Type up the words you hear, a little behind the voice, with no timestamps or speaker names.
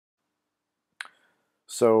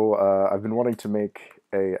So I've been wanting to make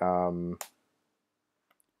a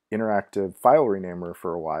interactive file renamer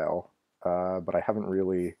for a while, but I haven't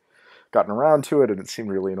really gotten around to it, and it seemed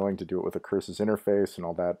really annoying to do it with a curses interface and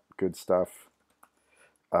all that good stuff.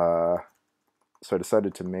 Uh, so I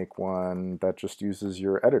decided to make one that just uses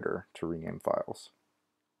your editor to rename files.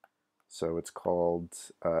 So it's called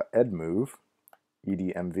edmv,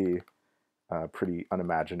 edmv, pretty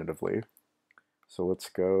unimaginatively. So let's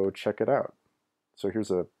go check it out. So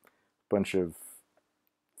here's a bunch of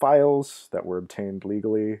files that were obtained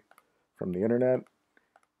legally from the internet.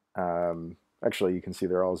 Actually, you can see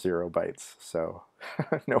they're all 0 bytes, so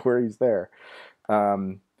no worries there.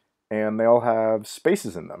 And they all have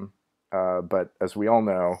spaces in them. But as we all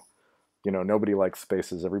know, nobody likes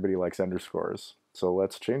spaces. Everybody likes underscores. So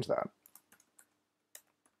let's change that.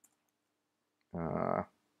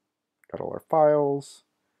 Got all our files.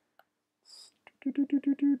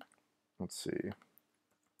 Let's see.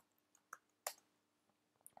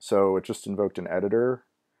 So it just invoked an editor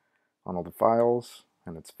on all the files,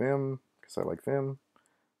 and it's Vim, because I like Vim.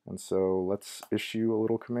 And so let's issue a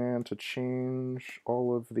little command to change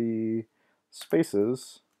all of the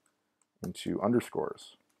spaces into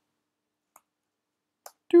underscores.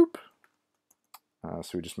 Doop.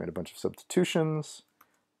 So we just made a bunch of substitutions.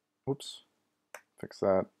 Oops. Fix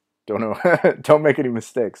that. Don't know. Don't make any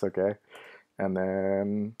mistakes, okay? And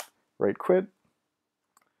then right quit.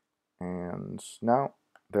 And now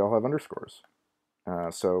they all have underscores.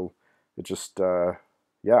 So it just,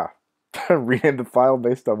 yeah, renamed the file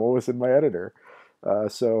based on what was in my editor.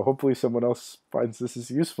 So hopefully someone else finds this is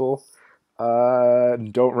useful.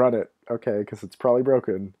 Don't run it, okay, because it's probably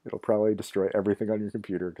broken. It'll probably destroy everything on your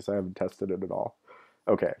computer because I haven't tested it at all.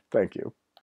 Okay, thank you.